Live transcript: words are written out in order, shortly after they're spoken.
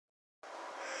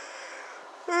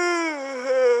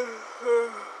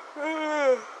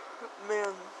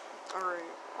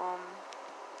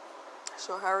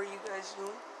So how are you guys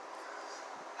doing?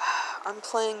 I'm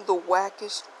playing the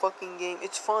wackest fucking game.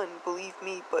 It's fun, believe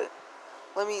me, but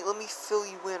let me fill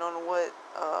you in on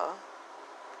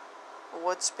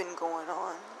what's been going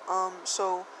on.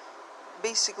 So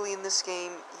basically in this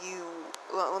game,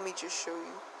 let me just show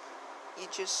you. You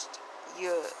just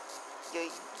you you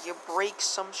you break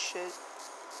some shit,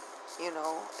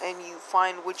 and you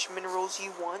find which minerals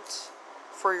you want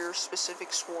for your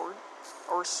specific sword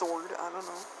or sword, I don't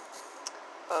know.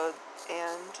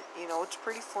 And, it's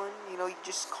pretty fun. You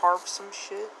just carve some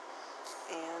shit,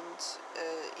 and,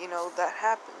 that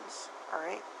happens,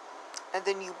 alright? And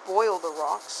then you boil the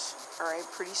rocks, alright?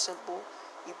 Pretty simple.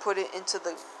 You put it into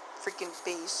the freaking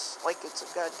base like it's a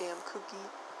goddamn cookie,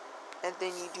 and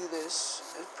then you do this.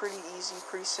 It's pretty easy,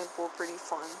 pretty simple, pretty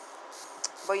fun.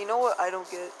 But you know what I don't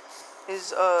get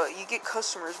is, you get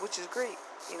customers, which is great.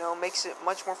 Makes it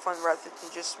much more fun rather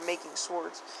than just making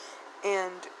swords.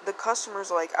 And the customer's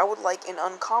like, I would like an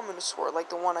uncommon sword, like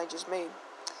the one I just made.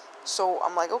 So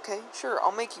I'm like, okay, sure,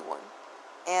 I'll make you one.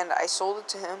 And I sold it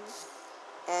to him,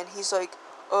 and he's like,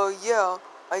 yeah,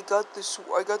 I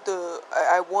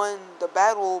won the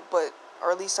battle,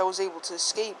 or at least I was able to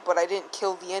escape, but I didn't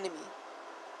kill the enemy.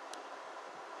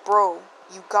 Bro,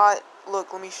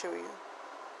 look, let me show you.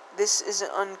 This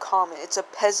isn't uncommon, it's a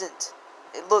peasant.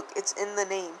 Look, it's in the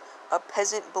name, a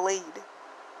peasant blade.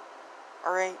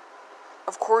 Alright?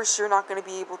 Of course, you're not going to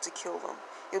be able to kill them.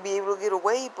 You'll be able to get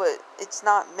away, but it's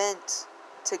not meant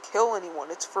to kill anyone.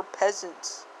 It's for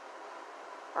peasants.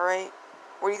 Alright?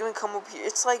 What are you going to come up here?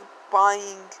 It's like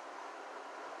buying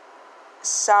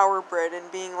sour bread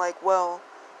and being like, well,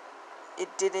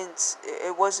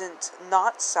 it wasn't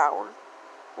not sour.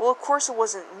 Well, of course it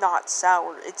wasn't not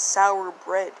sour. It's sour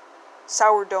bread.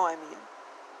 Sourdough, I mean.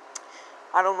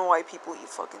 I don't know why people eat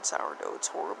fucking sourdough. It's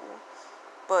horrible.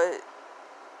 But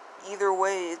either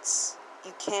way,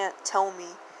 you can't tell me,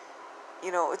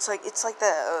 it's like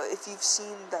that, if you've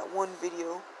seen that one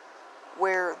video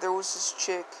where there was this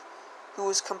chick who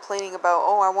was complaining about,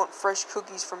 oh, I want fresh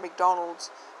cookies from McDonald's,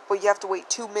 but you have to wait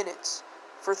 2 minutes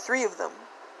for 3 of them,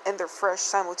 and they're fresh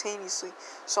simultaneously.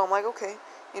 So I'm like, okay,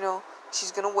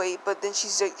 she's gonna wait, but then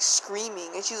she's like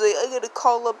screaming, and she's like, I gotta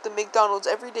call up the McDonald's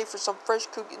every day for some fresh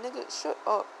cookies. Nigga, shut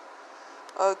up.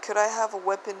 Could I have a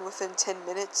weapon within 10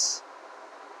 minutes?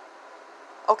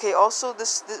 Okay, also, the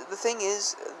thing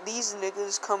is, these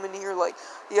niggas come in here like,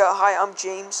 yeah, hi, I'm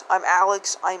James, I'm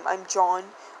Alex, I'm John,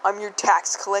 I'm your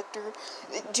tax collector.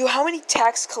 How many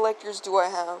tax collectors do I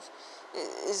have?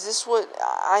 Is this what,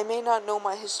 I may not know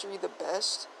my history the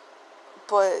best,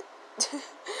 but,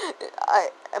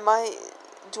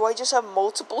 do I just have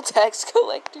multiple tax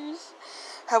collectors?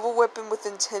 Have a weapon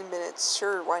within 10 minutes,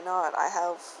 sure, why not? I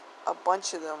have a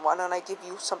bunch of them. Why don't I give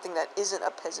you something that isn't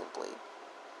a peasant blade?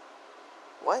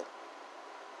 What?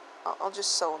 I'll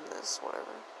just sell him this, whatever.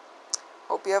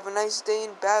 Hope you have a nice day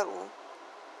in battle.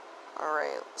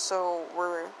 Alright, so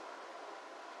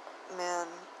man,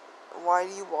 why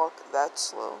do you walk that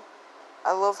slow?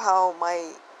 I love how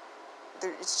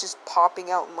it's just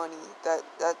popping out money.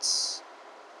 That's,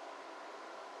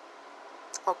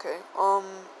 okay,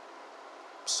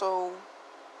 so,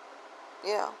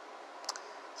 yeah.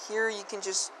 Here you can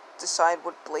just decide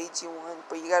what blades you want,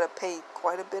 but you gotta pay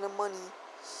quite a bit of money.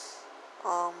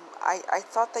 I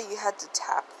thought that you had to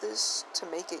tap this to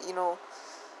make it,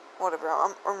 whatever.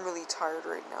 I'm really tired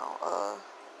right now.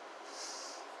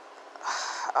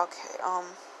 Okay,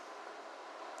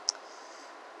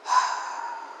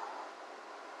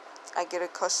 I get a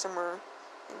customer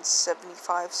in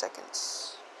 75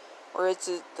 seconds. Or it's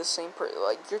the same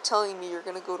like, you're telling me you're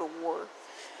gonna go to war.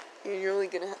 You're really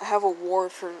gonna have a war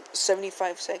for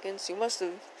 75 seconds?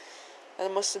 That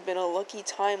must have been a lucky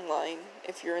timeline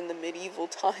if you're in the medieval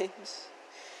times.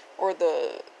 Or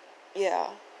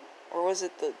or was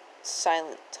it the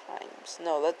silent times?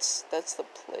 No, that's the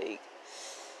plague.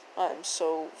 I'm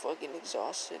so fucking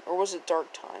exhausted. Or was it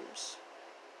dark times?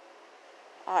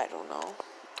 I don't know.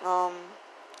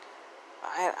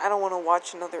 I don't want to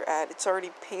watch another ad. It's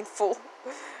already painful.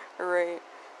 Alright.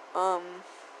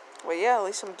 But yeah, at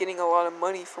least I'm getting a lot of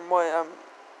money from what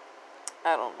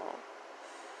I don't know.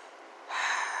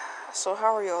 So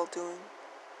how are y'all doing?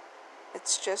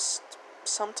 It's just,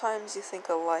 sometimes you think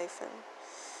of life and,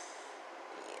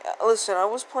 yeah, listen, I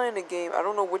was playing a game, I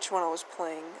don't know which one I was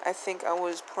playing. I think I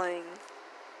was playing,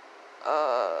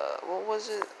 what was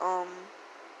it, I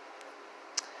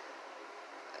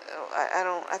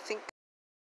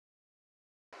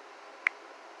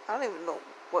don't even know,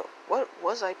 what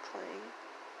was I playing?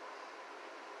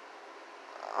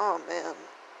 Oh man,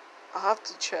 I'll have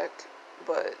to check,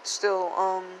 but still,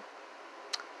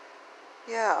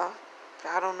 yeah,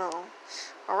 I don't know.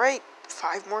 Alright,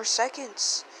 5 more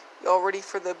seconds. Y'all ready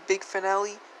for the big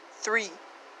finale? 3,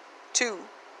 2,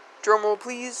 drumroll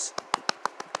please.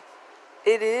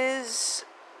 It is...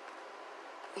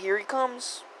 Here he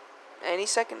comes. Any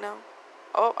second now.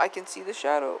 Oh, I can see the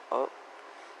shadow. Oh.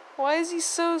 Why is he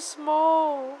so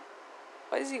small?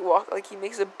 Why does he walk like he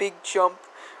makes a big jump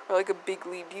or like a big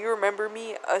leap? Do you remember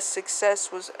me? A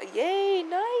success was... Yay,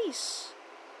 nice.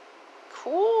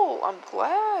 Cool, I'm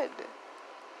glad. Get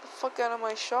the fuck out of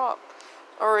my shop.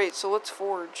 Alright, so let's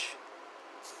forge.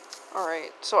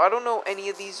 Alright, so I don't know any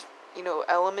of these,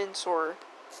 elements or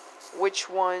which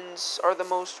ones are the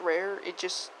most rare. It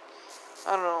just...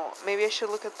 I don't know. Maybe I should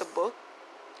look at the book.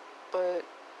 But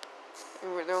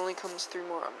there only comes 3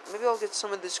 more. Maybe I'll get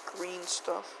some of this green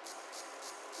stuff.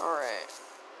 Alright.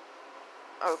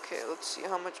 Okay, let's see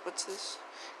how much. What's this?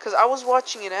 Because I was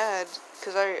watching an ad.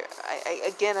 Because I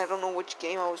don't know which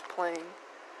game I was playing.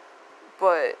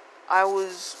 But while I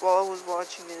was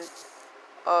watching it,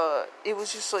 it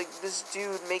was just like this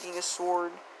dude making a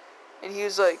sword. And he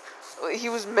was like, he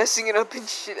was messing it up and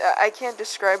shit. I can't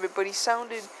describe it, but he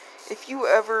sounded... If you've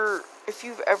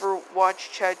ever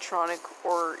watched Chadtronic,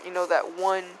 or that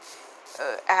one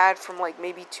ad from like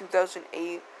maybe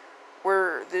 2008,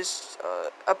 where this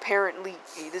apparently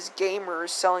this gamer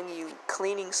is selling you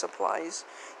cleaning supplies.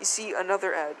 You see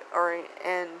another ad, alright,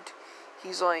 and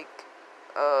he's like,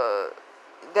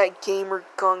 that gamer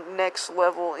gunk next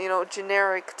level,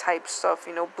 generic type stuff,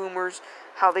 boomers,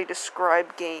 how they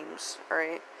describe games,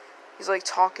 alright. He's like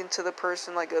talking to the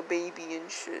person like a baby and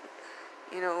shit.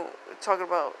 Talking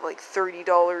about like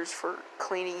 $30 for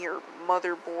cleaning your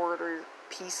motherboard or your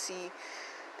PC.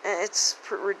 And it's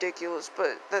ridiculous,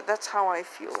 but that's how I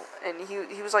feel. And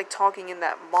he was like talking in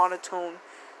that monotone,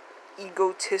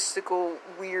 egotistical,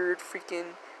 weird,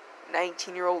 freaking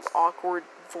 19-year-old awkward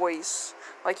voice.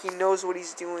 Like he knows what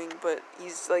he's doing, but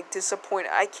he's like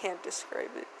disappointed. I can't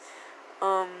describe it.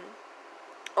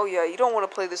 Oh yeah, you don't want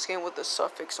to play this game with the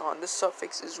suffix on. This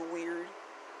suffix is weird.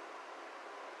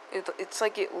 It's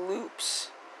like it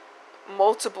loops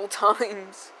multiple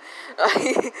times.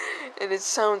 And it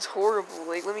sounds horrible.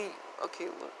 Like, okay,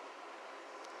 look.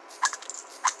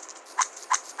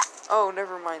 Oh,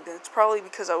 never mind then. It's probably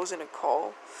because I was in a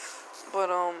call. But,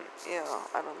 yeah,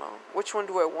 I don't know. Which one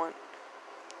do I want?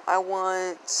 I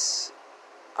want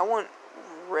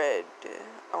red.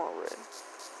 I want red.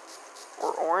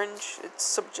 Or orange. It's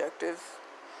subjective.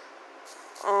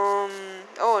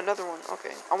 Oh, another one.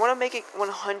 Okay. I want to make it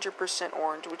 100%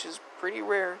 orange, which is pretty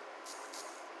rare.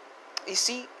 You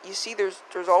see,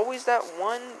 there's always that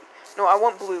one. No, I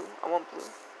want blue.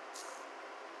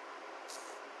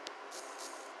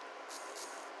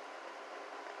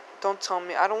 Don't tell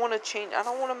me. I don't want to change. I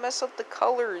don't want to mess up the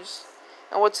colors.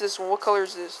 And what's this one? What color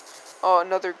is this? Oh,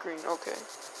 another green. Okay.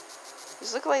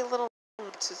 These look like little...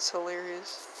 It's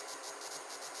hilarious.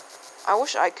 I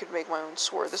wish I could make my own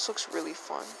sword. This looks really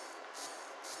fun.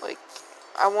 Like,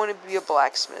 I want to be a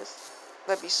blacksmith.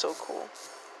 That'd be so cool.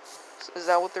 Is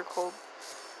that what they're called?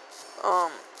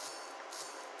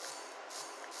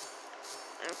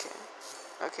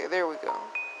 Okay, there we go.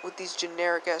 With these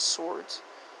generic ass swords.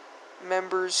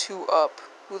 Members who up.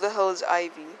 Who the hell is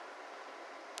Ivy?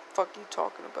 Fuck you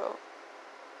talking about?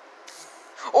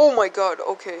 Oh my god,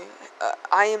 okay.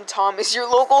 I am Thomas, your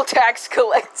local tax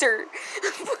collector.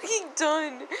 I'm fucking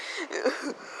done.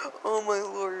 Oh my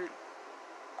lord.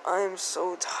 I am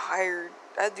so tired.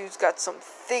 That dude's got some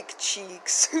thick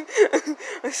cheeks.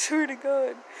 I swear to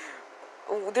god.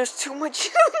 Oh, there's too much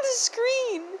on the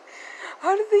screen.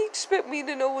 How do they expect me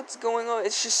to know what's going on?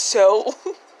 It's just sell.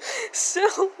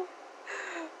 Sell.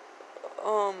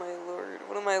 Oh my lord.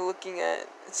 What am I looking at?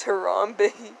 It's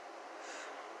Harambe.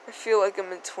 I feel like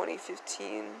I'm in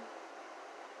 2015.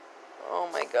 Oh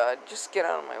my god, just get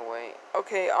out of my way.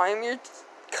 Okay, I'm your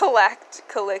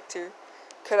collector.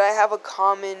 Could I have a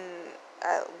common...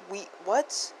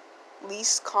 what?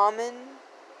 Least common?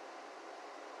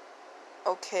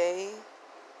 Okay.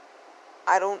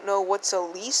 I don't know what's a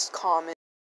least common,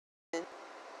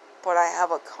 but I have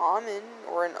a common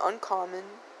or an uncommon.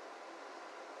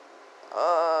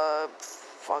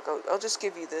 Fuck, I'll just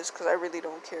give you this, because I really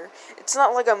don't care. It's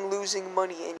not like I'm losing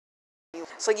money anymore.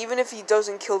 It's like, even if he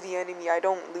doesn't kill the enemy, I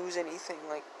don't lose anything.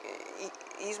 Like,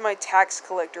 he's my tax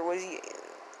collector. What is he?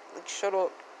 Like, shut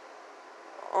up.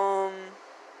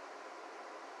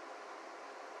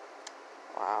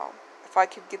 Wow. If I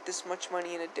could get this much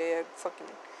money in a day, I'd fucking...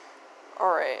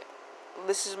 Alright.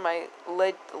 This is my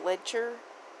ledger.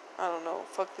 I don't know.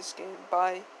 Fuck this game.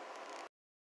 Bye.